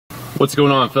What's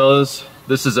going on, fellas?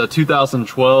 This is a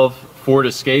 2012 Ford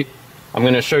Escape. I'm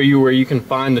going to show you where you can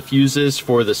find the fuses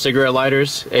for the cigarette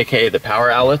lighters, aka the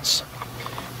power outlets.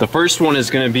 The first one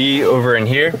is going to be over in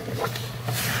here.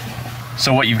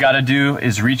 So what you've got to do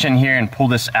is reach in here and pull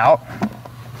this out.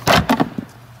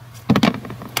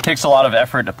 It takes a lot of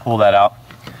effort to pull that out.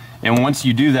 And once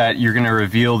you do that, you're going to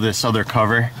reveal this other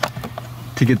cover.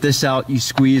 To get this out, you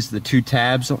squeeze the two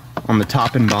tabs on the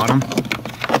top and bottom.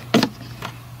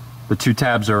 The two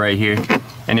tabs are right here.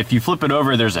 And if you flip it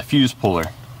over, there's a fuse puller.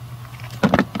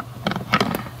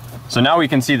 So now we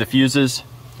can see the fuses.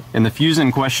 And the fuse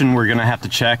in question we're gonna have to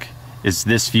check is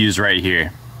this fuse right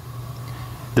here.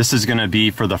 This is gonna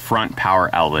be for the front power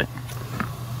outlet.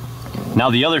 Now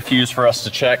the other fuse for us to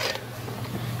check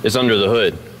is under the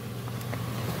hood.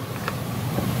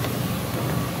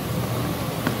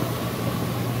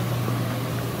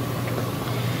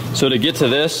 So to get to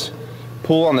this,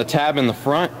 pull on the tab in the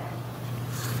front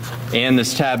and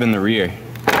this tab in the rear.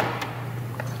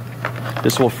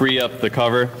 This will free up the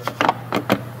cover.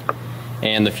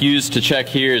 And the fuse to check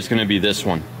here is going to be this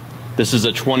one. This is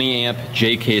a 20 amp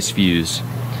J-case fuse.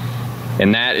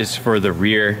 And that is for the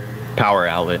rear power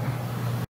outlet.